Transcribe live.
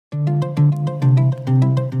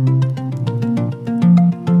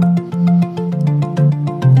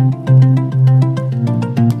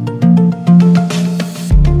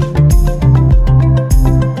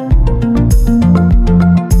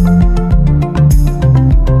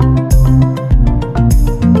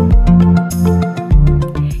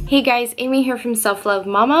Hey guys, Amy here from Self Love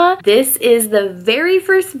Mama. This is the very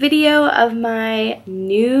first video of my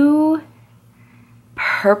new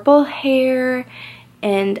purple hair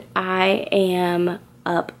and I am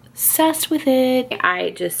obsessed with it.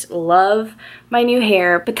 I just love my new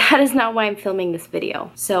hair, but that is not why I'm filming this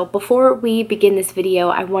video. So before we begin this video,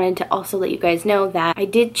 I wanted to also let you guys know that I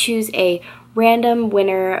did choose a random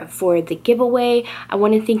winner for the giveaway. I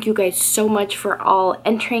want to thank you guys so much for all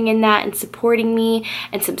entering in that and supporting me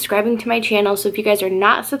and subscribing to my channel. So if you guys are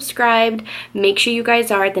not subscribed, make sure you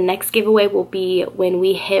guys are. The next giveaway will be when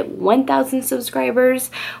we hit 1,000 subscribers,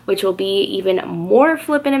 which will be even more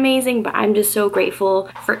flippin' amazing, but I'm just so grateful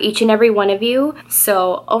for each and every one of you.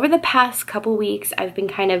 So over the past couple weeks, I've been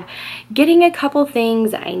kind of getting a couple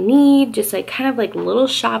things I need, just like kind of like little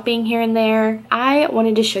shopping here and there. I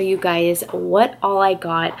wanted to show you guys what all I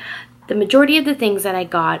got. The majority of the things that I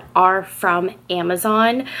got are from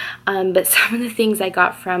Amazon, but some of the things I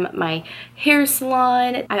got from my hair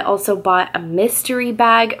salon. I also bought a mystery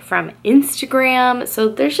bag from Instagram. So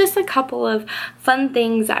there's just a couple of fun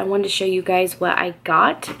things I wanted to show you guys what I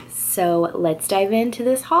got. So let's dive into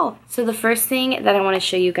this haul. So the first thing that I want to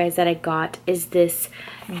show you guys that I got is this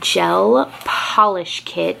gel polish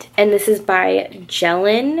kit, and this is by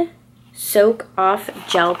Gellin Soak Off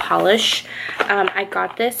Gel Polish. I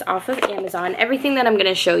got this off of Amazon. Everything that I'm going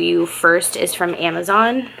to show you first is from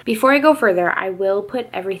Amazon. Before I go further, I will put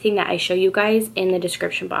everything that I show you guys in the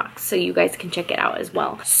description box so you guys can check it out as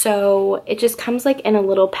well. So it just comes like in a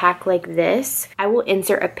little pack like this. I will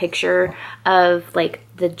insert a picture of like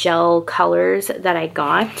the gel colors that I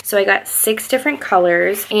got. So I got 6 different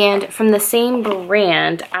colors, and from the same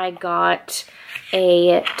brand I got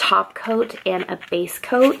a top coat and a base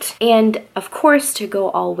coat. And of course, to go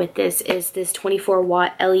all with this is this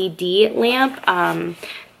 24-watt LED lamp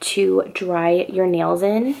to dry your nails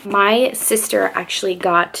in. My sister actually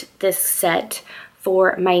got this set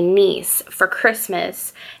for my niece for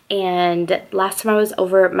Christmas, and last time I was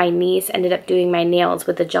over, my niece ended up doing my nails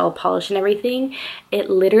with the gel polish and everything. It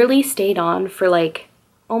literally stayed on for like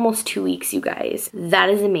almost 2 weeks, you guys. That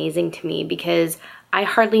is amazing to me because I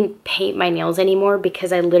hardly paint my nails anymore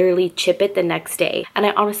because I literally chip it the next day. And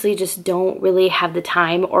I honestly just don't really have the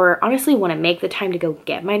time, or honestly want to make the time to go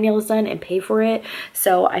get my nails done and pay for it.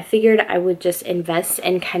 So I figured I would just invest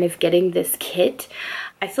in kind of getting this kit.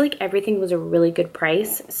 I feel like everything was a really good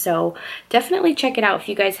price. So definitely check it out if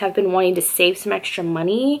you guys have been wanting to save some extra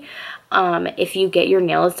money. If you get your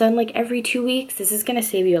nails done like every 2 weeks, this is gonna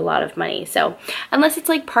save you a lot of money. So unless it's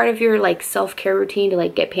like part of your like self-care routine to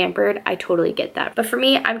like get pampered, I totally get that. But for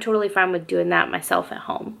me, I'm totally fine with doing that myself at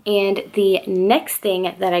home. And the next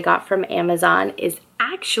thing that I got from Amazon is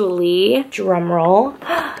actually, drumroll,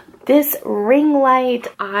 this ring light.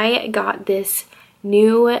 I got this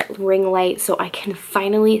new ring light so I can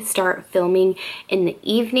finally start filming in the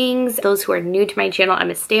evenings. Those who are new to my channel,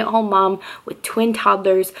 I'm a stay-at-home mom with twin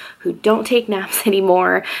toddlers who don't take naps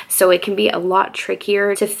anymore, so it can be a lot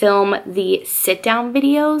trickier to film the sit-down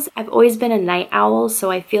videos. I've always been a night owl,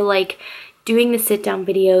 so I feel like doing the sit-down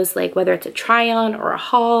videos, like whether it's a try-on or a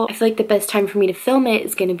haul, I feel like the best time for me to film it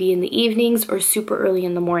is going to be in the evenings or super early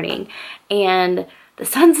in the morning, and the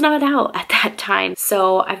sun's not out at that time.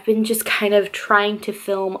 So I've been just kind of trying to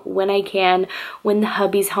film when I can, when the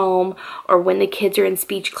hubby's home or when the kids are in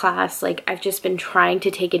speech class. Like I've just been trying to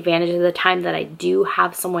take advantage of the time that I do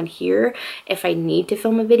have someone here if I need to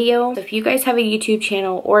film a video. So if you guys have a YouTube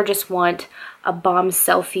channel or just want a bomb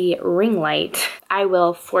selfie ring light, I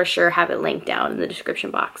will for sure have it linked down in the description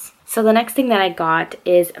box. So the next thing that I got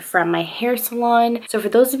is from my hair salon. So for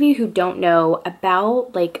those of you who don't know,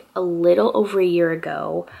 about like a little over a year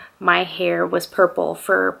ago, my hair was purple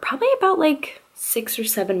for probably about like 6 or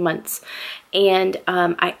 7 months. And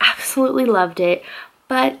I absolutely loved it,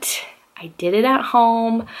 but I did it at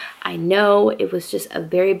home. I know it was just a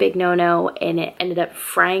very big no-no, and it ended up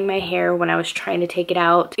frying my hair when I was trying to take it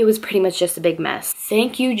out. It was pretty much just a big mess.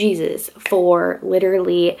 Thank you, Jesus, for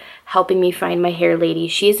literally helping me find my hair lady.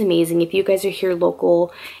 She is amazing. If you guys are here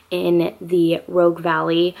local in the Rogue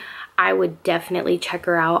Valley, I would definitely check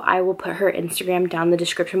her out. I will put her Instagram down in the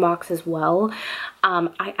description box as well.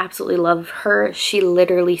 I absolutely love her. She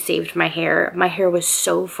literally saved my hair. My hair was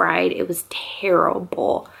so fried. It was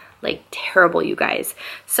terrible. Like terrible, you guys.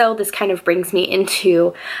 So this kind of brings me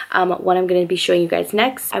into what I'm going to be showing you guys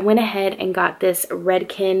next. I went ahead and got this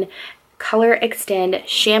Redken Color Extend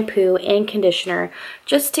shampoo and conditioner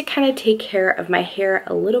just to kind of take care of my hair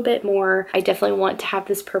a little bit more. I definitely want to have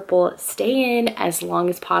this purple stay in as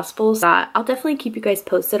long as possible. So I'll definitely keep you guys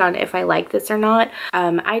posted on if I like this or not.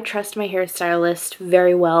 I trust my hairstylist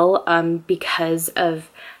very well because of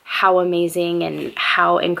how amazing and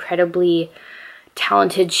how incredibly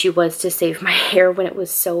talented she was to save my hair when it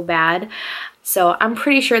was so bad. So I'm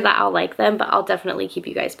pretty sure that I'll like them, but I'll definitely keep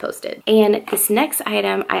you guys posted. And this next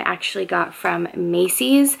item I actually got from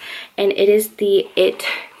Macy's, and it is the It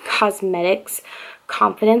Cosmetics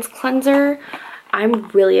Confidence Cleanser. I'm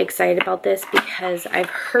really excited about this because I've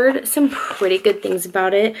heard some pretty good things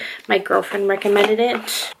about it. My girlfriend recommended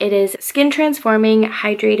it. It is Skin Transforming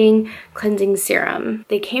Hydrating Cleansing Serum.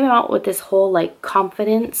 They came out with this whole like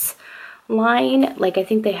confidence line. Like I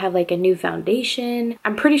think they have like a new foundation.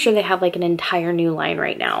 I'm pretty sure they have like an entire new line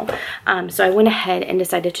right now. So I went ahead and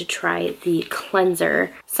decided to try the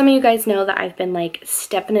cleanser. Some of you guys know that I've been like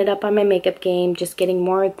stepping it up on my makeup game, just getting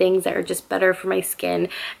more things that are just better for my skin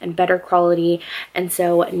and better quality. And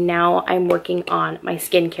so now I'm working on my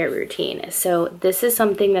skincare routine. So this is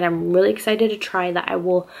something that I'm really excited to try, that I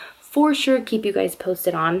will for sure keep you guys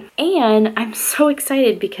posted on. And I'm so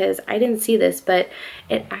excited because I didn't see this, but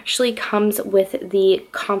it actually comes with the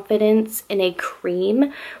Confidence in a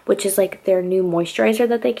Cream, which is like their new moisturizer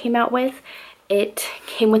that they came out with. It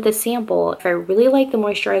came with a sample. If I really like the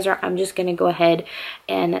moisturizer, I'm just gonna go ahead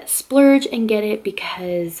and splurge and get it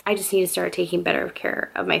because I just need to start taking better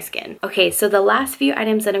care of my skin. Okay, so the last few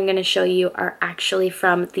items that I'm gonna show you are actually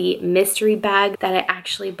from the mystery bag that I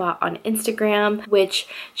actually bought on Instagram, which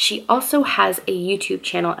she also has a YouTube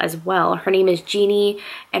channel as well. Her name is Jeannie,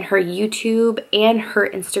 and her YouTube and her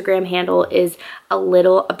Instagram handle is A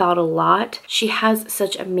Little About a Lot. She has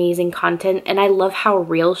such amazing content, and I love how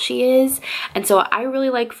real she is. And so I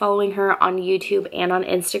really like following her on YouTube and on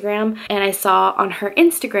Instagram. And I saw on her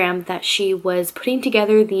Instagram that she was putting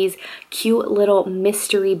together these cute little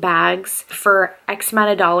mystery bags for X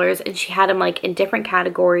amount of dollars, and she had them like in different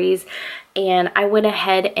categories. And I went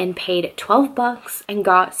ahead and paid 12 bucks and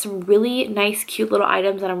got some really nice cute little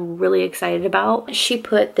items that I'm really excited about. She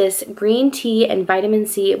put this green tea and vitamin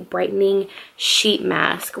C brightening sheet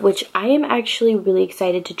mask, which I am actually really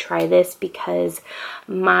excited to try this because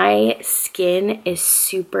my skin is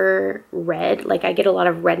super red. Like I get a lot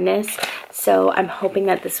of redness, so I'm hoping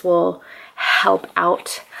that this will help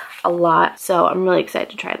out a lot. So I'm really excited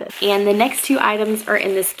to try this. And the next two items are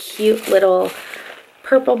in this cute little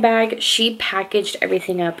purple bag. She packaged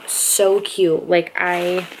everything up so cute. Like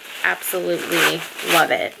I absolutely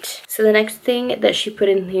love it. So the next thing that she put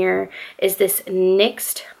in here is this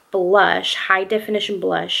NYX blush, high definition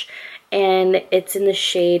blush, and it's in the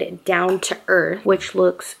shade Down to Earth, which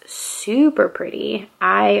looks super pretty.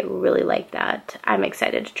 I really like that. I'm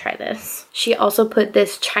excited to try this. She also put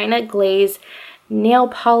this China Glaze nail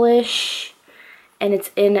polish, and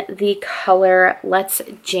it's in the color Let's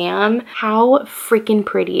Jam. How freaking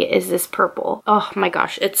pretty is this purple? Oh my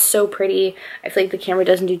gosh, it's so pretty. I feel like the camera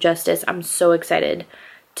doesn't do justice. I'm so excited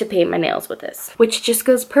to paint my nails with this, which just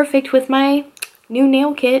goes perfect with my new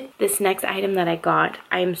nail kit. This next item that I got,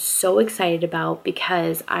 I'm so excited about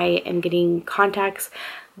because I am getting contacts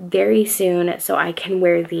very soon, so I can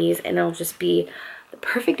wear these and it'll just be the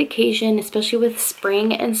perfect occasion, especially with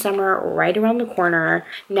spring and summer right around the corner.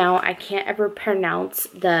 Now, I can't ever pronounce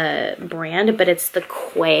the brand, but it's the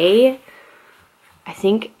Quay. I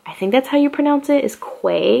think that's how you pronounce it, is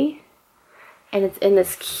Quay. And it's in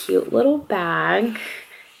this cute little bag,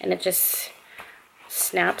 and it just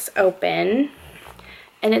snaps open.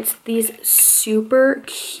 And it's these super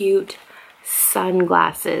cute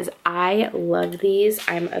sunglasses. I love these.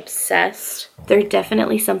 I'm obsessed. They're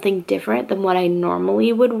definitely something different than what I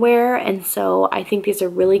normally would wear, and so I think these are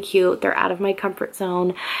really cute. They're out of my comfort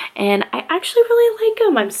zone, and I actually really like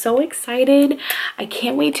them. I'm so excited. I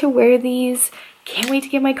can't wait to wear these. Can't wait to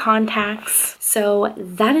get my contacts. So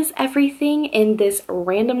that is everything in this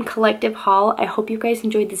random collective haul. I hope you guys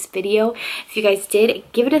enjoyed this video. If you guys did,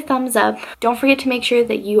 give it a thumbs up. Don't forget to make sure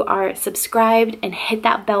that you are subscribed and hit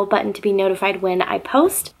that bell button to be notified when I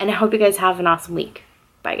post. And I hope you guys have an awesome week.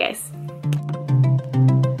 Bye guys.